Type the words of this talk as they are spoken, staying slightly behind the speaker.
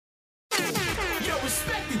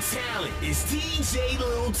talent. It's DJ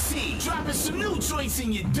Lil T. Dropping some new joints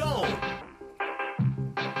in your dome.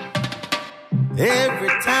 Every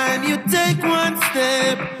time you take one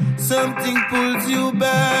step, something pulls you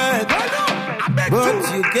back. But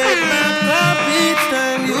you get back up each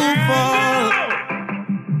time you fall.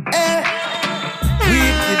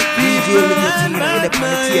 Wicked people and bad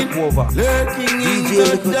mind lurking in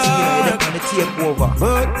the dark.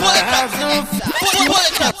 But I have no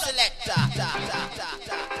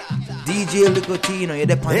DJ Licotino, you're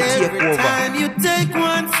the pan take over. Every time you take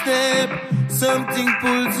one step, something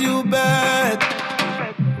pulls you back.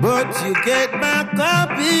 But you get back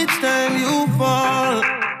up each time you fall.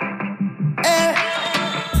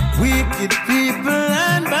 Wicked people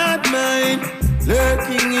and bad mind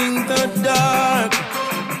lurking in the dark.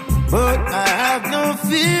 But I have no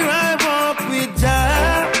fear, I walk with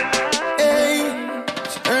Jah.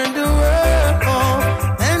 Turn the world off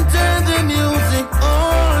and turn the music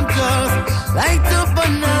on. Just light up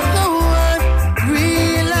another one.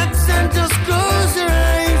 Relax and just close your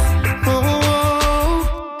eyes.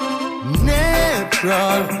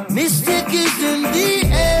 Natural mystic is in the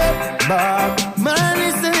air. But man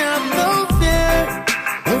is I have no fear.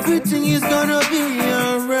 Everything is gonna be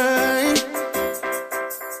alright.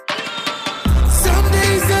 Some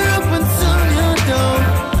days are up and some you're down.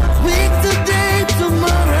 Week today,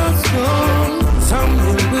 tomorrow's gone. Some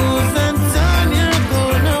you lose and some you're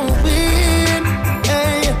gonna win.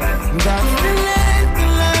 Hey, that's the life, the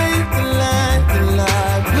life, the life, the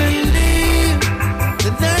life we live.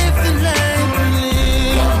 The life, the life we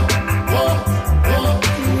live.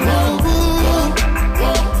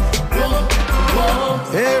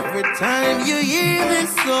 Every time you hear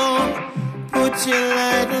this song, put your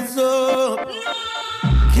lighters up.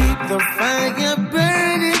 Keep the fire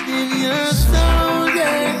burning in your soul,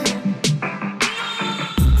 yeah.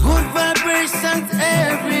 Good vibrations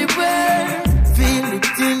everywhere. Feel it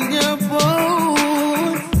in your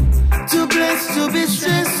bones. Too blessed to be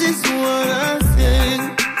stressed is what I sing.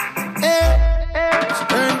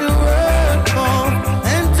 Turn the world on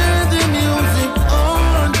and turn the music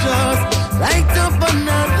on. Just light up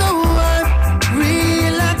another one.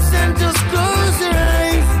 Relax and just close your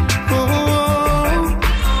eyes.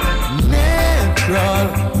 Natural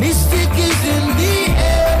mystic is in the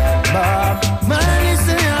air. But man is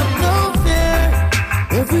I have no fear.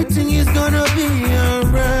 Everything is gonna be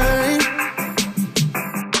alright.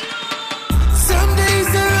 Some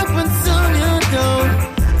days are up and some you're down.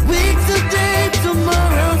 Week today,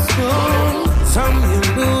 tomorrow's gone. Some you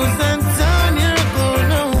lose and some you're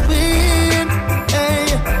gonna win. Hey,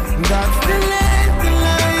 that's the life, the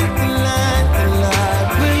life, the life, the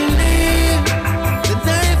life we live. The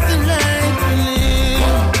life, the life we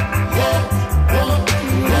live.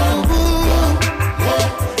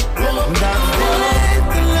 That's the life,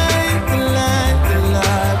 the life, the life, the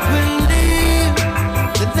life we live.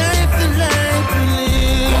 The life, the life we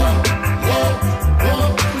live.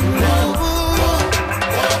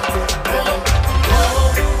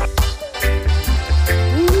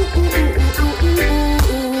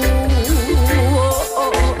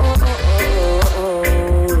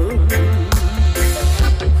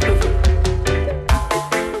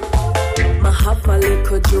 My have a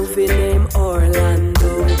little juvie named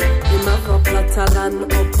Orlando. Him have a plot of land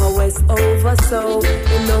upper west over so.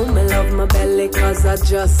 You know me love my belly cause I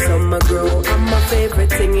just summer grow. And my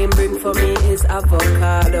favorite thing him bring for me is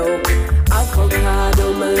avocado.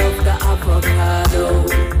 Avocado, me love the avocado.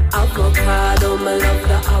 Avocado, me love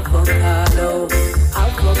the avocado.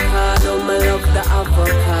 Avocado, me love the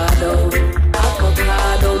avocado.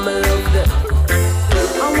 Avocado, me love the.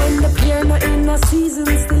 And when the pear not in a season,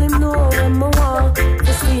 still him know when I want.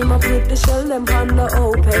 The steam up with the shell, them on the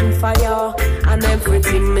open fire. And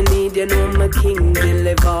everything me need, you know my king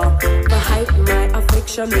deliver. But hype my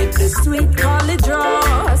affection with the sweet college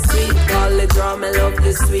draw. Sweet college draw, me love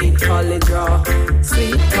the sweet college draw.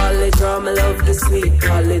 Sweet college draw, me love the sweet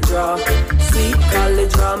college draw. Sweet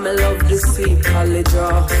college draw, me love the sweet college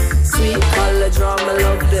draw. Sweet college draw, me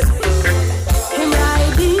love the. Him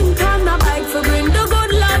riding on a bike for bring the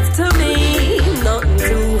good love to me. Nothing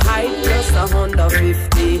too high, just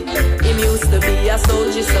 150. Him used to be a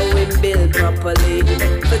soldier, so him build properly.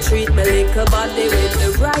 But treat me like a body with the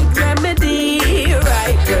right remedy.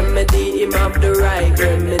 Right remedy, him have the right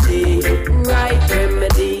remedy. Right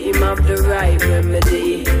remedy, him have the right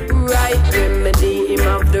remedy. Right remedy, him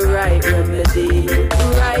have the right remedy.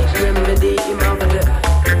 Right remedy, him have the.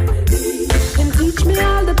 Teach me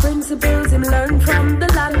all the principles him learn from the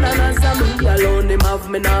land. And as I'm me alone, him have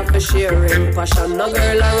me not for sharing passion. No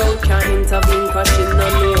girl around can't intervene cause she no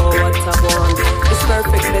know what I want. It's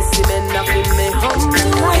perfect specimen of him me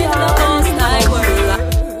humble.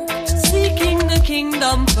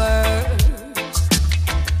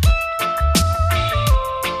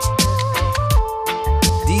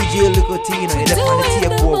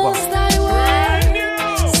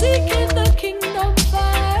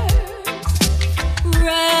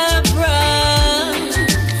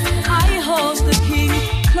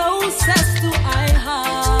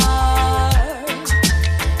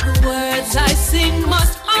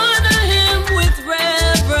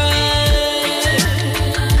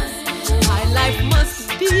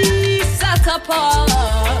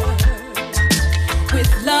 apart.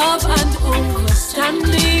 With love and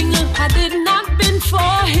understanding, had it not been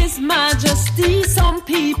for His Majesty, some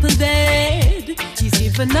people dead. He's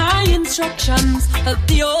given our instructions, help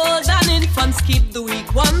the old and infants, keep the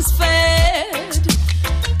weak ones fed.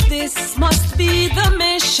 This must be the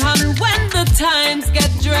mission when the times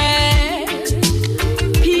get dread.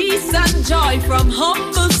 Peace and joy from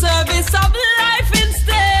humble service of life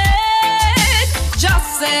instead.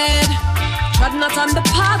 Just said, tread not on the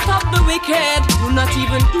path of the wicked. Do not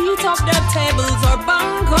even eat off their tables or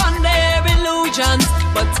bank on their illusions,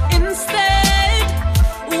 but instead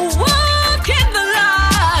walk in the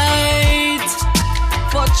light.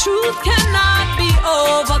 For truth cannot be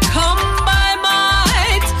overcome by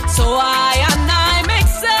might. So I make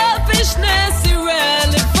selfishness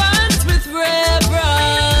irrelevant with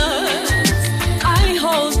reverence. I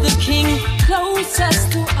hold the King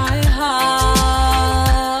closest to my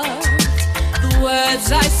heart. The words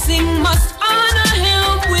I sing must honor Him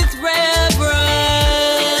with reverence.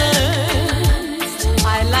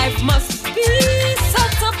 My life must be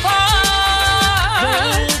set apart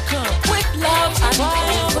with love and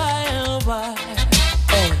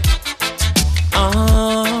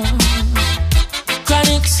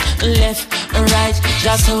Chronics, left and right,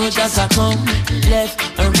 just soldiers are come, left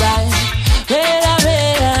and right.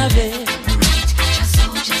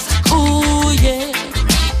 Ooh, yeah.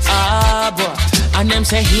 Ah, boy. And them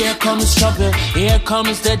say, here comes trouble, here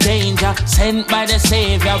comes the danger, sent by the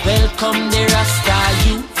Savior, welcome the Rasta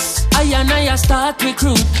youths. I start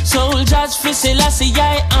recruit soldiers for Selassie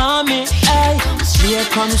army. Ay. Here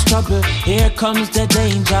comes trouble, here comes the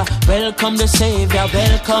danger, welcome the Savior,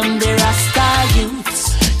 welcome the Rasta youths.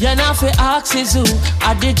 You know fi ask is who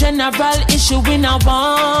at the general issue in a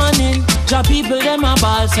warning. Job people them a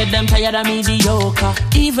ball, said them tired of mediocre.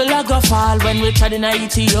 Evil a go fall when we tried in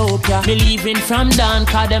Ethiopia. Me leaving from down,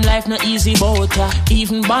 cause them life no easy boat ya.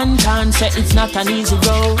 Even Bantan said it's not an easy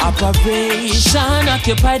road. Operation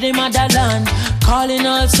occupy the motherland, calling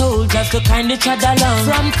all soldiers to kind each other along.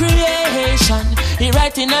 From creation, he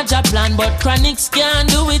writing a job plan, but Chronics can't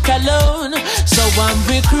do it alone. So I'm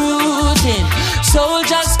recruiting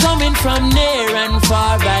soldiers coming from near and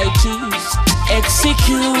far, I choose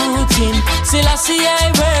executing Selassie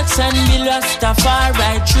works and be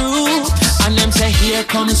Rastafari true. And them say, here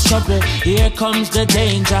comes trouble, here comes the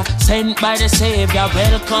danger, sent by the Savior,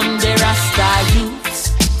 welcome the Rasta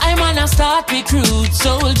youths. I'm gonna start recruit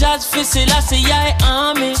soldiers for Selassie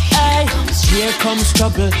army. Ay. Here comes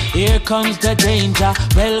trouble, here comes the danger,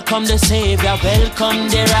 welcome the Savior, welcome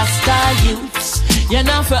the Rasta youths. You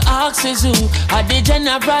know for ask is who at the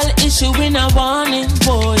general issue in a warning,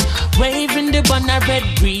 boy. Waving the banner red,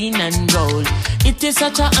 green and gold. It is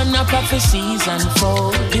such a honor prophecies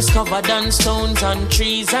unfold. Discovered on stones, on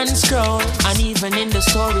trees and scrolls, and even in the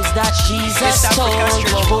stories that Jesus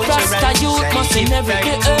told. Rasta youth must in every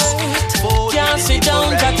earth. Can't sit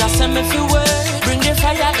down, that a semi fi word. Bring the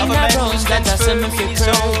fire in a round, that a semi fi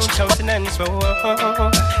purge.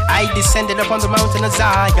 I descended upon the mountain of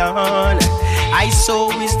Zion. I saw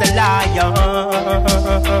is the lion.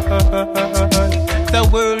 The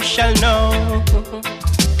world shall know.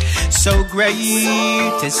 So great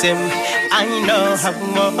is Him, I know how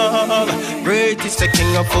great is the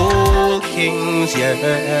King of all kings,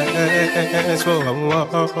 yes.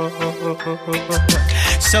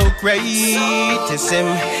 So great is Him,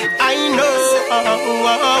 I know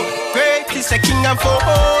great is the King of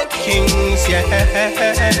all kings,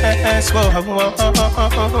 yes.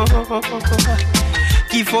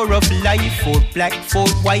 Giver of life, for black, for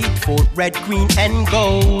white, for red, green, and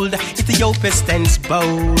gold. Ethiopia stands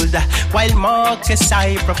bold, while Marcus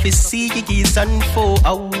I prophecy is unfold.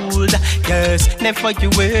 Yes, never you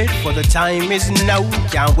wait, for the time is now.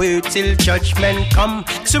 Can't wait till judgment come.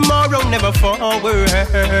 Tomorrow never forward.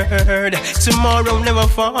 Tomorrow never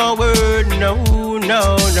forward. No,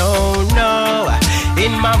 no, no, no.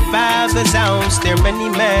 In my Father's house there are many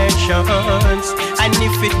mansions, and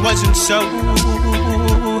if it wasn't so,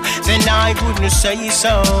 then I wouldn't say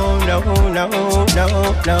so. No, no, no,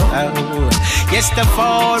 no. Yes, the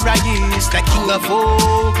Father is the King of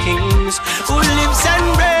all kings, who lives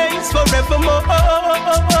and reigns forevermore.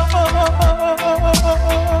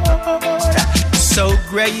 So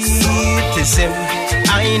great is Him,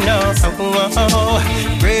 I know.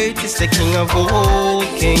 Great is the King of all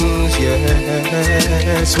kings,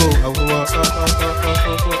 yes.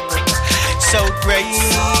 So great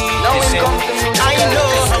is Him, I know.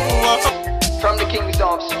 From the King's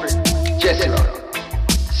offspring, Jesse.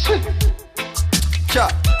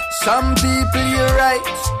 Some people you're right,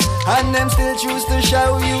 and them still choose to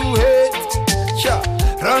show you hate.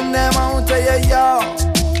 Run them out of your yard.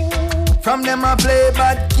 From them I play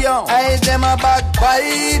bad girl. I them a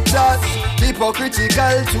backbiters.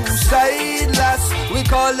 Hypocritical, two-sideless. We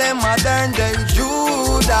call them modern day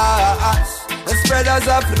Judas. The spreaders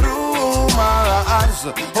of rumors.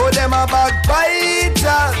 Oh, them a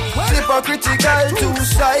backbiters. Hypocritical,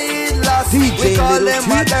 two-sideless. We call them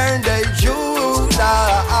modern day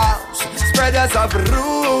Judas. Spreaders of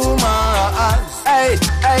rumors. Hey,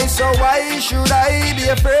 hey, so why should I be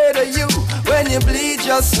afraid of you when you bleed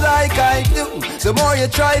just like I do? The more you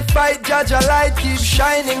try fight, judge a light keeps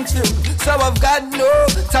shining through. So I've got no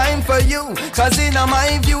time for you, cause in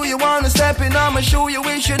my view you wanna step in on my shoe. You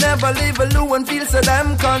wish you never leave a loo and feel so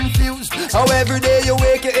damn confused. How every day you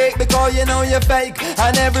wake you ache because you know you're fake,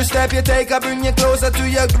 and every step you take I bring you closer to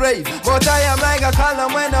your grave. But I am like a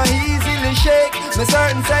column when I easily shake. Me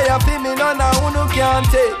certain say I feel me none of who can't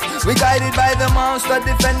take. We guided by the monster,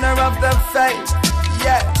 defender of the faith.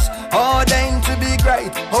 Yes, ordained to be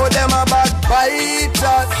great. Oh, them a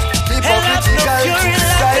backbiters. Hypocritical,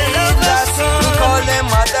 two-sideless. We call them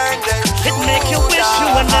modern day Judas. It make you wish you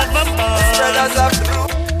were never born. Spreaders of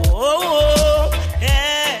truth. Oh,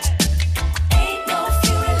 yeah. Ain't no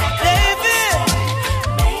fury like baby.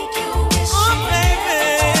 Make you wish you were never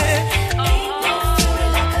born. Ain't no fury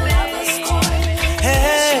like a lover's scorn.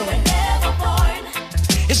 Hey. Wish you were never born.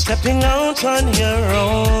 You're stepping out on your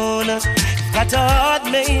own. You've got a heart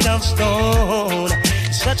made of stone.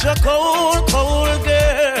 You're such a cold, cold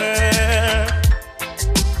girl.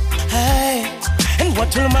 Hey, and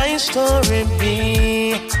what will my story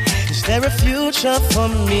be? Is there a future for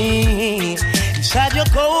me inside your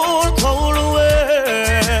cold, cold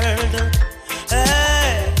world?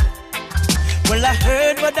 Hey, well I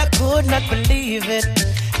heard but I could not believe it.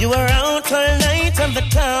 You were out all night on the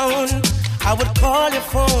town. I would call your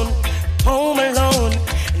phone, home alone,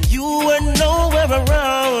 and you were nowhere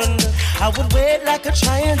around. I would wait like a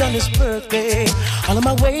child on his birthday. All of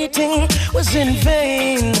my waiting was in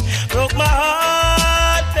vain. Broke my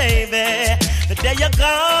heart, baby, the day you're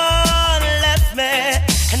gone, left me.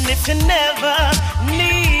 And if you never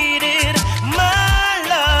needed my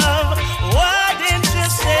love, why didn't you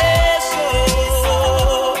say so?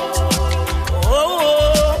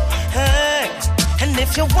 Oh, hey. And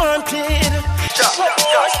if you wanted someone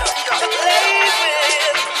to play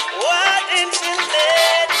with, why didn't you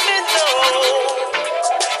let me know?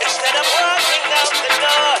 Instead of walking out the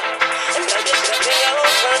door, and now you're stepping out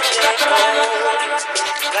on your own.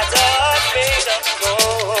 Got a heart made of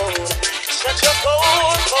stone. Such a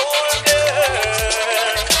cold, cold girl.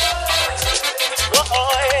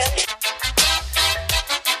 Oh, yeah.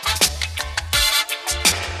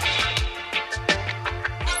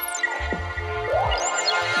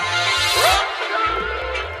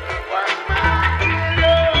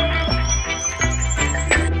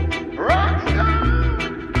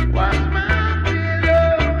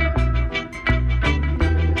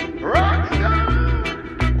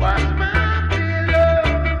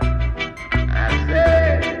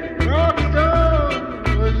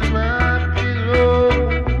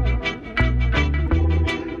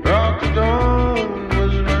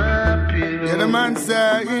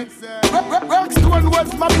 Rockstone was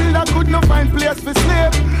my pillar, could not find place for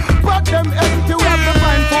sleep. But them empty, we have to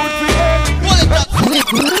find food for eat.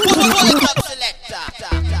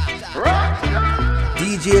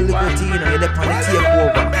 DJ Licotino, you're the pan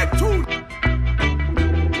takeover.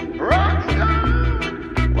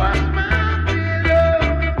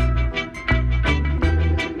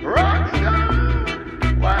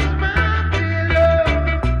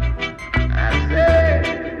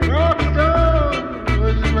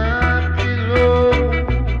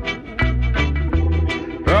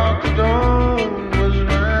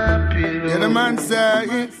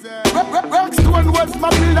 Rockstone was my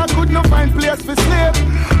pillar, could not find place for sleep.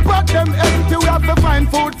 But them empty, we have to find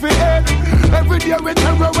food for eat. Every day we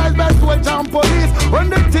terrorize by soldier and police. When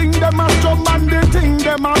the thing them a strum and the thing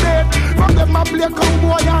them a beat. From them a play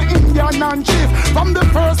cowboy and Indian and chief. From the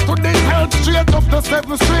first to the 3rd straight up the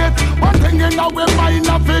 7th street. One thing in our mind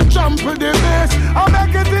of it jump to the base. I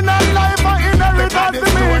make it in a life, I inherit as the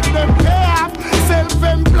meat. Them pay off,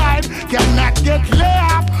 self-employed, cannot get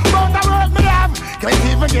laid. But I work me up, can't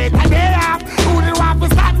even get a day off. Who they want to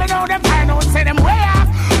stop me now, them find out, say them way off.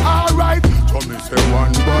 Alright, so me say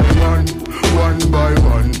one by one, one by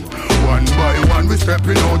one. One by one, we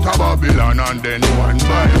stepping out of Babylon. And then one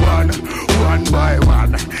by one, one by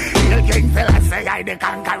one. You king fella say I the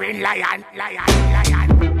conquering lion, lion, lion.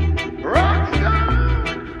 Rockstar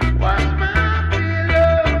was my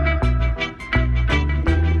pillow.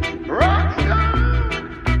 Rockstar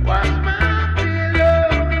was my pillow.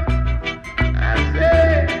 I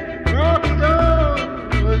say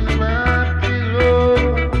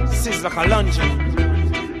Sponge.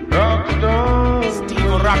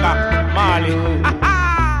 Steve Raga, Marley.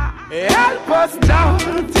 Help us now,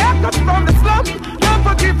 take us from the slum.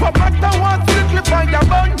 Never give up after one strictly find your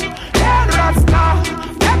bun. Help us now,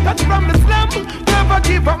 take us from the slum. Never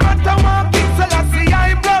give up after one King Selassie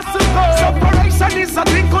I bless to go. Separation is a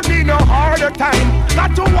thing could be no harder time.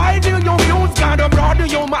 Got to widen your views, gotta broaden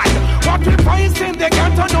your mind. What we find in they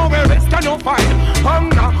can't know where rest can no find.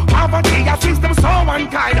 Hunger, poverty, a system so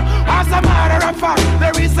unkind. As a matter of fact,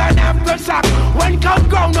 there is an aftershock. When come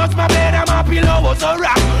ground us, my bed and my pillow was a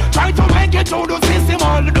rock. Try to make it to the system,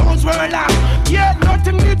 all the doors were locked. Yeah,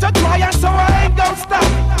 nothing need to try, and so I ain't gonna stop.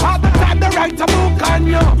 All the time they write a book on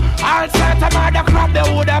you. All sorts of other crap they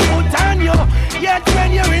would have put on you. Yet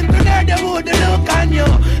when you're into there, they would look on you.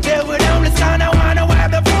 They would only stand and wanna wear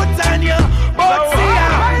the foot on you. But so see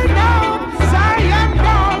I know, Zion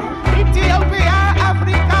gone, Ethiopia,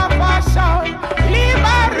 Africa, fashion,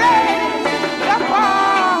 liberate the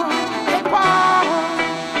poor,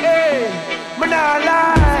 hey, manala.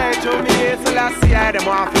 Selassie, them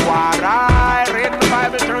want to war, right? Read the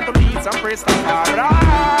Bible, turn to peace and praise the Lord,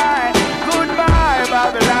 right? Goodbye,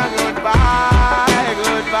 Babylon, goodbye,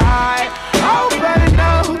 goodbye. Open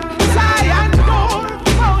now, Zion gold,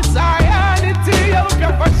 oh Zion, Ethiopia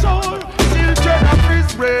for sure. Children of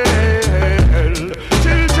Israel,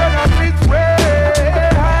 children of Israel.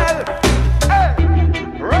 Hey,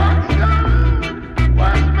 Rockstar,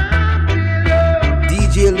 what's my pillow?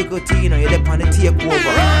 DJ Licotino, you're up on the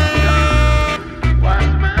takeover.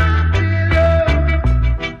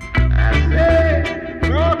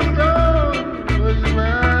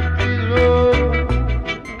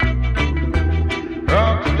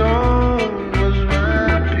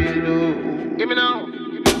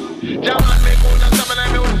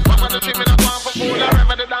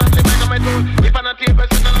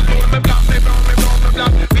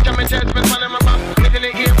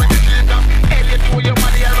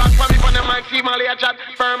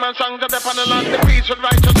 Firm and strong to the on the land, the peace with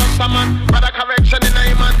righteous and some man. Brother correction in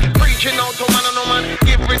a man, preaching out to man and no man.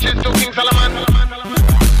 Give riches to King Solomon.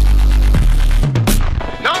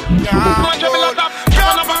 No? Much of it up.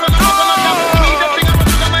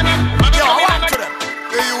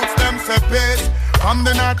 The youths them say peace. From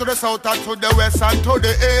the north to the south and to the west and to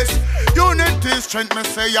the east. Unity, strength, me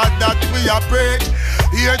say that we are preach.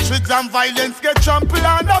 Hatreds and violence get trampled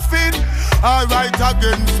on the feet. Alright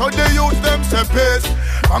again, so the youth them say peace.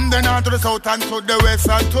 From the north to the south and to the west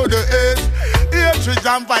and to the east. Hatreds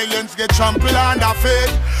and violence get trampled on the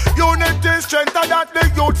feet. Unity, strength, that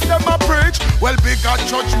the youths them a preach. Well, bigger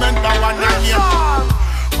judgment than one and here.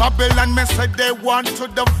 Babylon, me said they want to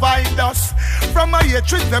divide us. From a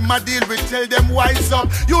hatred, them a deal with, tell them wise up.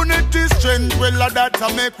 Unity, strength, will that to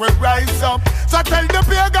make we rise up. So tell the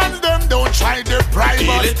pagans, them don't try to deprive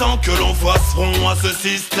us. Il est temps que l'on fasse front à ce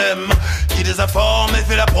système qui désinforme et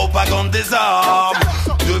fait la propagande des armes.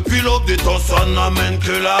 Depuis l'aube des temps, ça n'amène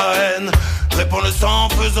que la haine. Répand le sang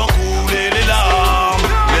faisant couler les larmes.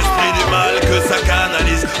 L'esprit du mal que ça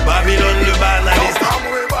canalise, Babylone le banalise.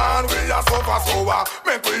 We are so fast, so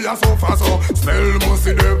make we are so fast, so smell must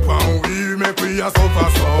see the pound. We make we are so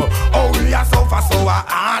fast, so oh we are so fast, so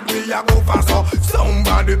hard we are go fast, so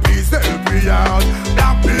somebody please help me out.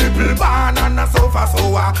 Black people born and a so fast,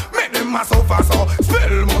 so make them a so fast, so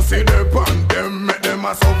smell must see the pound. Them make them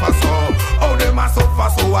a so fast, so oh them a so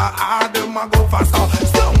fast, so hard them a go fast, so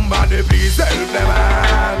somebody please help them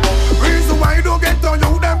out. Reason why you don't get on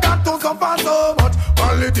you, them got to suffer so much.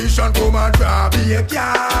 Politician come and drop a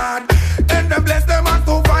card. Then them bless them and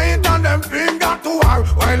to fight and them finger to war.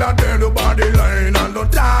 While I tell the body line and the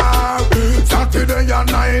top. Saturday a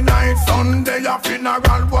 9-9, Sunday a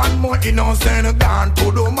funeral. One more innocent gone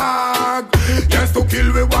to the mark. Yes, to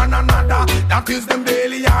kill with one another. That is them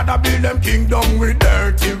daily order. Build them kingdom with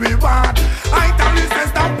dirty reward. Italians and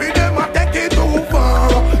stop with them and take it too far.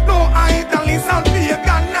 No Italians and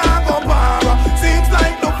pagan now go bar. Seems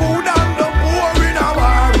like the food and the poor in a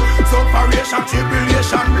war. Sufferation,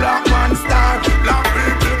 tribulation, black man star. Black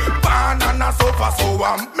people, born and a suffer so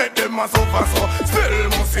make them a suffer so. Still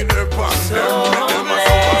must see the pan, them make them a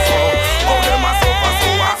suffer so. Oh, them a suffer so,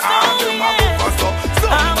 them a suffer so.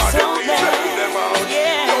 Somebody please help them out.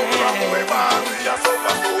 Don't run away, man, we a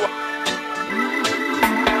suffer so.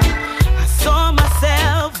 I saw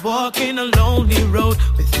myself walking a lonely road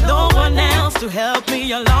with no one else to help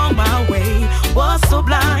me along my way. Was so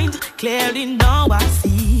blind, clearly now I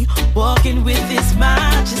see. Walking with His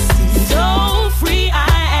majesty. So free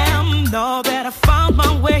I am, know that I found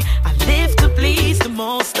my way. I live to please the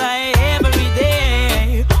Most High every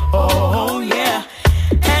day. Oh yeah.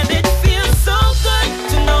 And it feels so good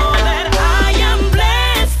to know that I am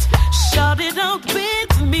blessed. Shut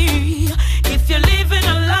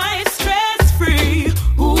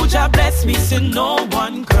bless me, so no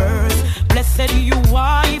one curse. Blessed you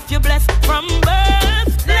are if you're blessed from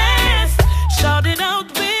birth. Blessed, shout it out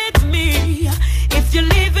with me. If you're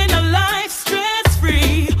living a life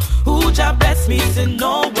stress-free, who just bless me, so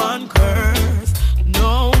no one curse.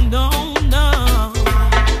 No, no, no.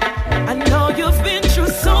 I know you've been through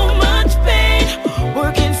so much pain,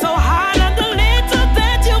 working so hard on the little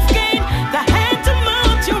that you've gained. The hand to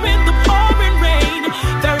mount, you're in the pouring rain.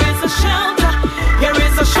 There is a shelter, there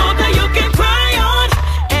is a shoulder you can cry on.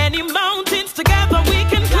 Any mountains together we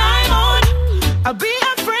can climb on. I'll be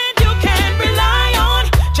a friend you can rely on.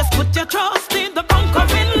 Just put your trust in the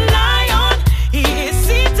conquering lion. He is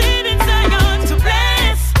seated in Zion to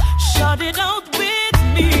bless. Shout it out with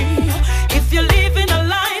me. If you're living a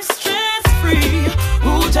life stress-free,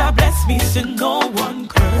 who just bless me, so no one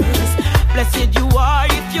curse. Blessed you are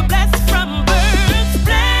if you're blessed from birth.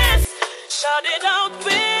 Bless, shout it out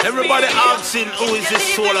with Everybody me. asking, who is this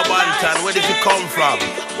Solar Bantan? Where does he come from?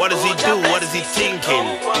 What does he do? What is he thinking?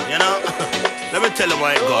 You know? Let me tell him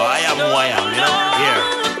where I go. I am who I am, you know? Here.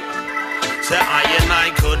 Say I and I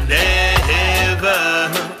could never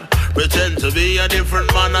pretend to be a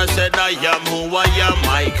different man. I said I am who I am.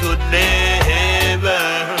 I could never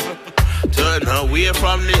turn away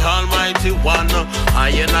from the Almighty One. I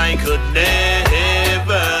and I could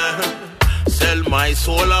never sell my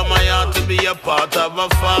soul and my heart to be a part of a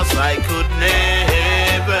farce. I could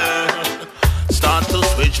never start to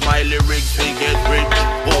switch my lyrics to get rich.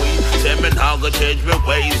 Boy, say me now go change my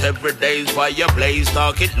ways. Every day's fire blaze.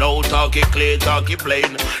 Talk it low, talk it clear, talk it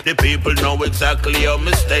plain. The people know exactly how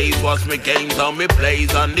me stays. What's me games, how me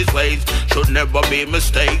plays. And these ways should never be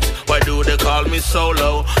mistakes. Why do they call me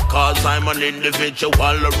solo? Cause I'm an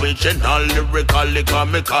individual, original, lyrically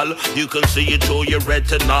comical. You can see it through your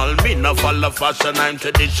retinal. Me no follow fashion, I'm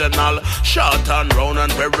traditional. Short and round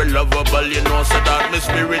and very lovable. You know, so that me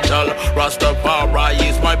spiritual. Rastafari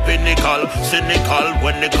is my pinnacle. Cynical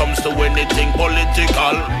when it comes to anything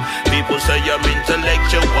political. People say I'm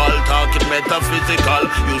intellectual, talking metaphysical,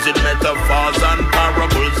 using metaphors and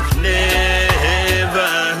parables.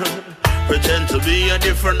 Never pretend to be a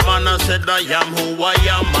different man. I said I am who I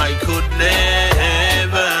am. I could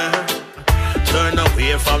never turn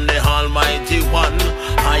away from the Almighty One.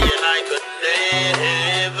 I and I could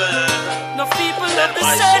never. No people let of the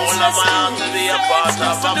my soul and my heart to be a part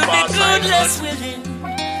of a to past. be goodness within.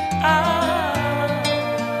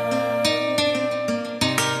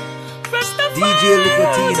 DJ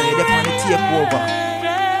Licotino, you're the on the takeover.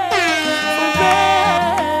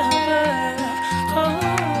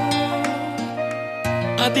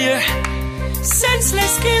 A beer,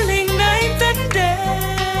 senseless killing night and day.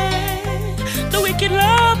 The wicked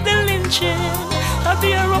love the lynching. A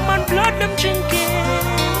beer, rum and blood them drinking.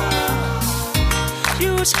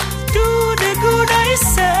 Youth, do the good I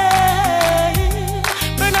say.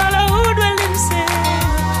 Burn all the hood well in sin.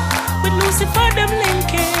 With Lucifer them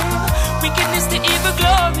linking. Wickedness the evil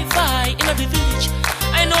glorify in every village.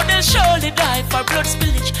 I know they'll surely die for blood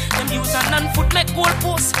spillage. Them use a non-foot like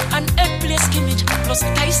goalposts and egg place skimmage. Plus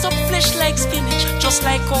dice up flesh like spinach. Just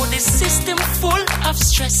like how this system full of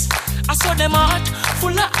stress. I saw them heart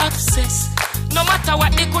full of access. No matter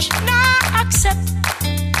what they push, nah accept.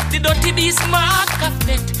 The dirty beast mark of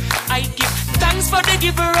death. I give thanks for the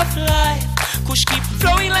giver of life. Kush keep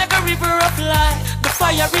flowing like a river of life. The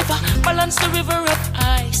fire river balance the river of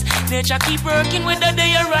ice. Nature keep working whether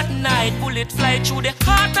day or at night. Bullet fly through the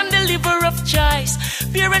heart and the liver of choice.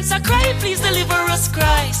 Parents are crying, please deliver us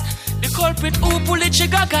Christ. The culprit who pull the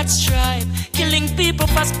trigger got stripe. Killing people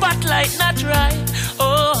for spotlight, not right.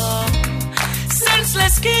 Oh,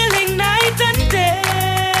 senseless killing night and day.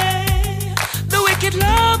 The wicked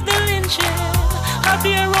love the lynching. A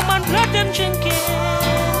beer, rum and blood them drinking.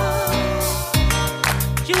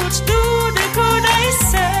 Youths do the good I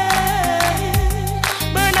say.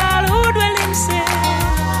 Burn all who dwell in sin.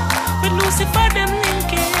 With Lucifer them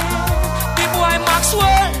linking. The boy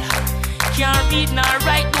Maxwell can't read nor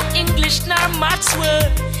write no English nor Maxwell.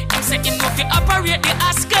 Him say him know fi operate the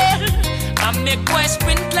Haskell and make boys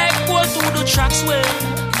sprint like gold through the tracks well.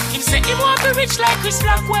 Him say him want be rich like Chris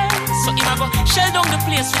Blackwell. So him a go shell down the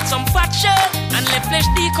place with some fat shell and let flesh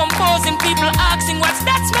decomposing. People asking what's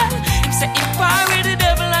that smell. Him say him power the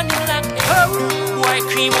devil and him like boy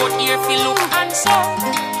cream out here fi look handsome.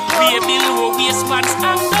 Baby low waistbands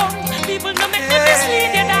and down. People no make them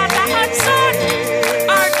mislead their daughter and son.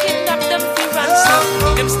 Or kidnap them fi ransom.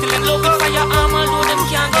 Them still in love with firearm although them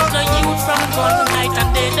can't get no youth from gun. Night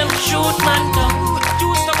and day them shoot man down.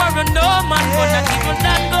 Used to borrow no man gun, not even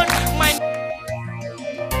that gun.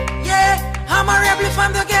 Yeah, I'm a rebel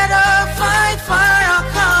from the ghetto, fight for our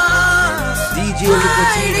cause. DJ DJ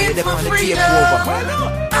Licotina, they're on the takeover.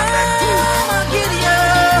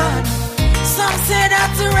 Some say that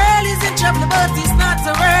the world is in trouble, but it's not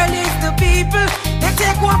the world, it's the people. They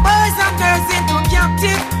take one boys and girls into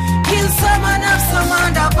captive, kill some and have some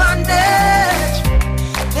under bondage.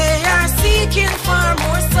 They are seeking for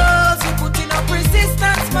more souls, we putting up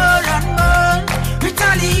resistance more and more.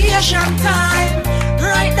 Retaliation time,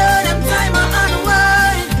 right now them time are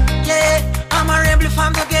unwind. Yeah, I'm a rebel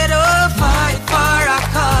from the ghetto, fight for a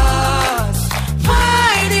cause,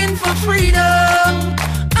 fighting for freedom.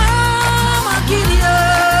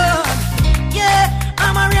 Yeah,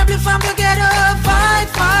 I'm a rebel from the ghetto, fight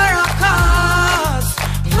for a cause,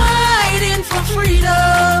 fighting for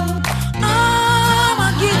freedom. I'm a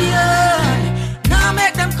Gideon. Now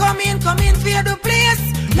make them come in, fear the place.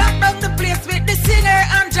 Lock down the place with the singer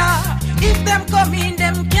and jar. If them come in,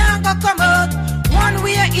 them can't go come out. One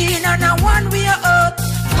way in and a one way out.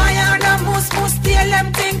 Fire and a must steal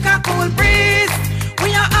them think a cool breeze.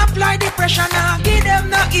 We are apply the pressure now, give them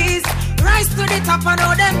no ease. Rise to the top and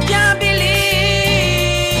now them can't believe.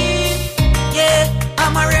 Yeah,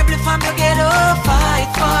 I'm a rebel from the ghetto, fight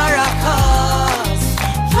for a cause,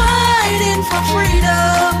 fighting for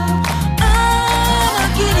freedom. I'm a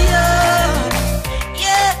Gideon.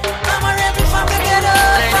 Yeah, I'm a rebel from the ghetto,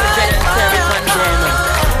 fight for a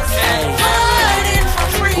cause, fighting for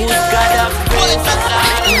freedom. Who's got up?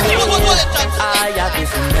 I have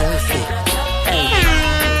this mercy.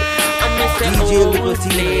 DJ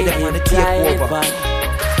Licotina, they're on the takeover.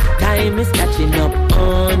 Time is catching up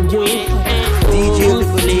on you. DJ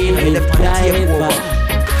Licotina, they're on the takeover.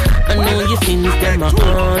 I know you seen them on.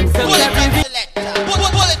 So DJ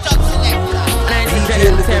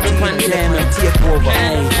Licotina, they're on the takeover.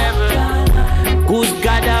 Good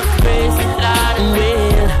God of grace,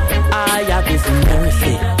 well, I have His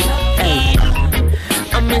mercy.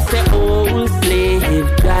 I'm a say old slave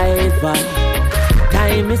driver.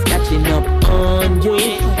 Time is catching up on you,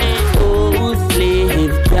 old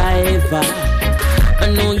slave driver. I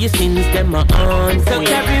know your sins them are on. So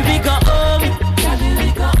carry we go home,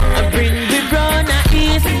 I bring the brown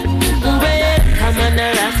east. Well, come on a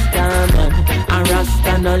Rasta man, a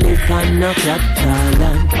Rasta no live on no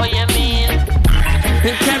Catalan. Oh you mean?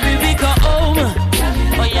 Carry we go home,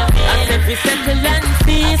 oh you mean? I said we settle and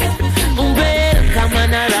peace. Well, come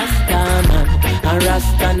on a Rasta man, a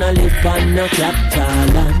Rasta no live on no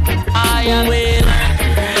Catalan. I am well,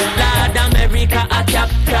 Lord America a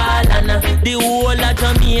Catalan, the whole of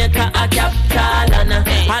Jamaica a Catalan.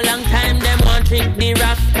 A long time them want trick the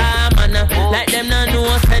Rasta man, like them no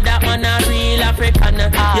know say that man a real African.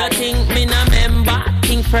 You think me no member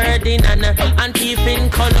King Ferdinand and thief in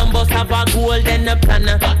Columbus have a golden plan.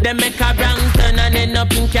 They make a wrong turn and end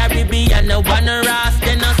up in Caribbean. One Rasta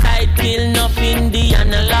then a side kill enough Indian.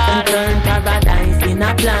 Them turn paradise in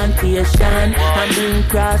a plantation and bring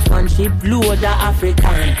cross one ship load of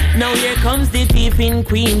African. Now here comes the thieving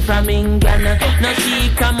queen from England. Now she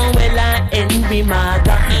come well and Henry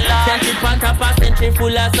Maga. Sent it on top of century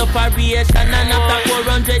full of separation. And after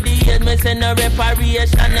 400 years me send a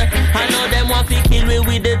reparation. I know them want to kill me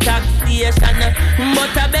with the taxation.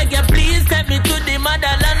 But I beg you please take me to the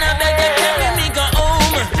motherland. I beg you carry me go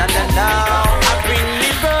home. I bring me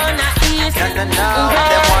from the east. They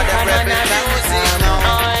want the rebel music now.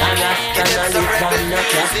 It's a rebel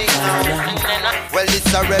music now. Well,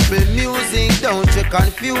 it's a rebel music, don't you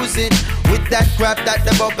confuse it with that crap that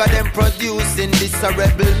the bugger them producing. This a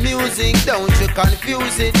rebel music, don't you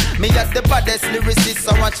confuse it. Me at the baddest lyricist,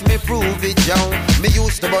 so watch me prove it, yo. Me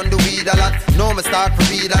used to burn the weed a lot, now me start to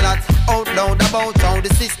read a lot. Out loud about how the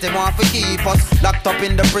system want to keep us locked up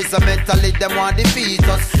in the prison mentally, them want defeat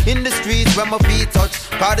us. In the streets where my feet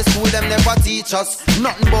touch, cause the school them never teach us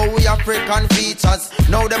nothing but we African features.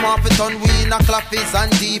 Now them off it on we in a clappies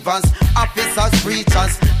and divas, officers,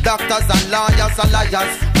 preachers, doctors and lawyers and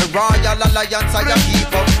liars. The Royal Alliance I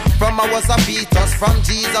keep up. From I was a fetus, from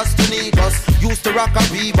Jesus to Negus. Used to rock a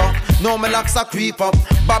Reebok, now my locks a creep up.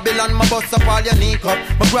 Babylon my bust up all your knee cup.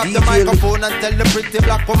 But grab the microphone and tell the pretty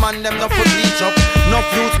black woman them no foot bleach up. No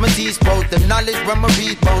youths me teach bout them knowledge when me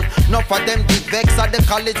read bout. No for them big vex at the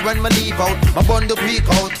college when me leave out. My bun the Greek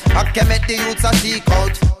out, I can make the youths a seek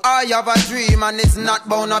out. I have a dream and it's not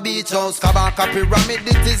bound a beach house. Kabaka pyramid,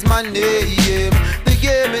 it is my name. The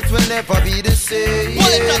game it will never be the same.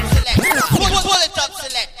 Pull it up, selector. Pull it up,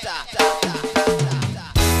 selector.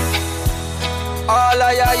 All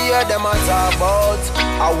I hear them a talk about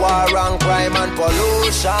a war and crime and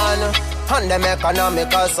pollution and them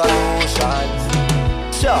economical solutions.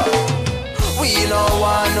 Sure, we no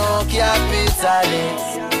want no capitalists.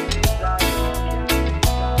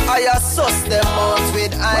 I assess them out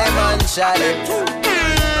with I'm and challenge.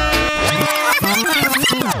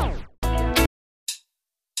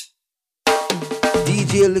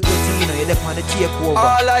 DJ Licotino, you're up on the takeover.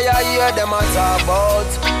 All I hear them a talk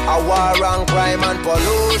about a war and crime and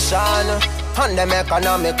pollution and them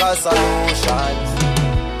economical solutions.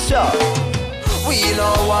 Sure, we no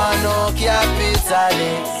want no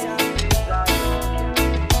capitalists.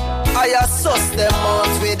 I assess them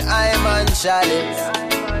out with I'm and chalice.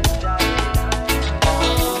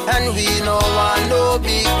 And we no want no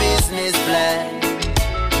big business plan.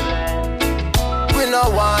 We no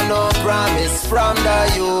want no promise from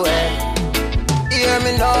the UN. Hear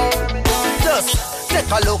me now. Just take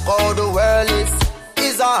a look how the world is.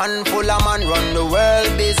 Is a handful of man run the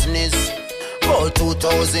world business. About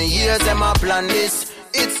 2,000 years them a plan this.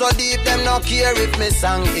 It's so deep them no care if me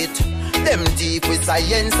sang it. Them deep with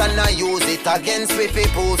science and I use it against we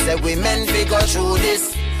people say we men figure through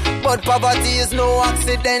this. But poverty is no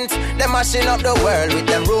accident. Them mashing up the world with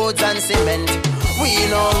them roads and cement. We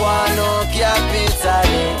no want no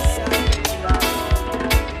capitalists.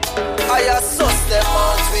 I assess them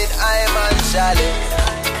out with I'm and challenge.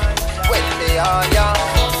 When they are young,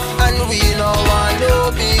 and we no want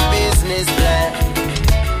no big business plan.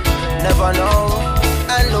 Never know,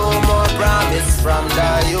 and no more promise from the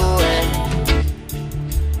UN.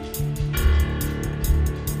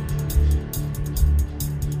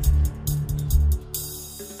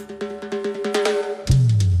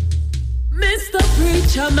 Mr.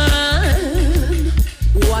 Preacher Man,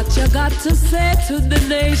 what you got to say to the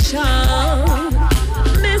nation?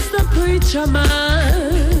 Mr. Preacher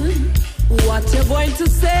Man, what you going to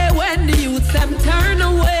say when the youth them turn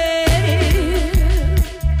away?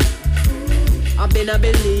 I've been a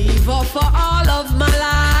believer for all of my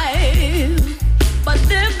life, but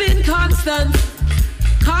there've been constant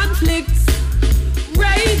conflicts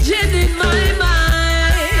raging in my mind.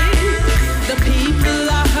 The people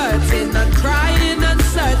are hurting and crying and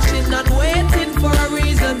searching and waiting for a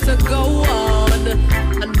reason to go on.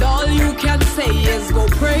 And all you can say is go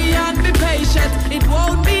pray and be patient. It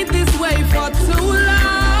won't be this way for too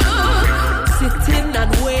long. Sitting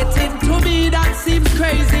and waiting, to me that seems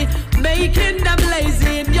crazy. Making them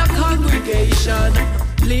lazy in your congregation,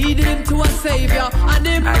 leading to a savior, an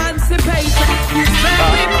emancipation. You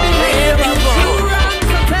very big, too wrong,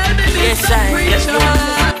 so tell me this, preacher.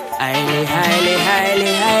 Highly.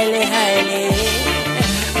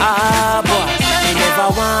 Ah, boy, you never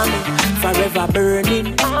want me forever burning.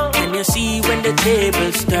 And you see when the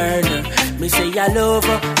tables turn, me say I love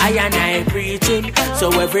her, I and I preaching.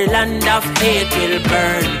 So every land of hate will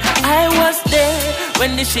burn. I was there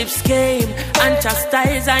when the ships came and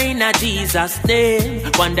chastised in a Jesus' name.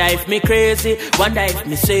 Wonder if me crazy, wonder if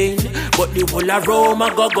me sane, but the whole of Rome I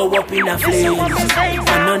go up in a flame. I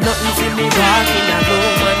know nothing for me walk in a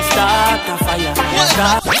room and start a fire.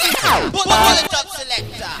 Pull it up,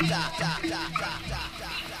 selector.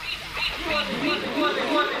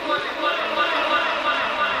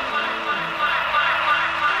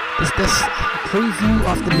 Is this preview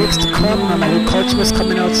of the mix to come? My culture is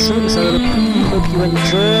coming out soon, so the preview. Hope you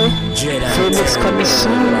enjoy. Full mix coming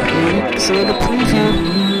soon. So the preview.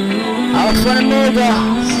 Out for Omega.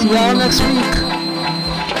 See y'all next week.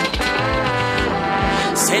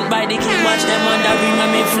 Sent by the king, watch them on the ring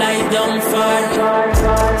and me fly down far.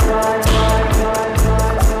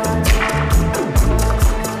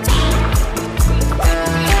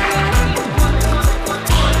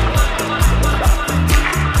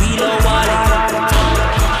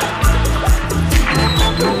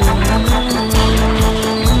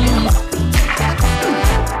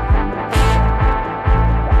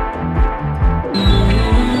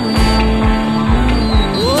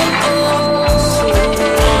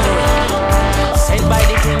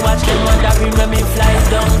 When me fly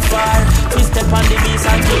down far, we step on the beast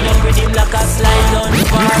and kill them with him like a slide on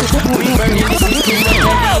bar. We burning the system, but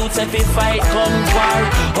tell the youths if we fight come war.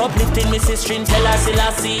 Uplifting me sister and tell her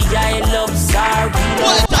Selassie I love Sar.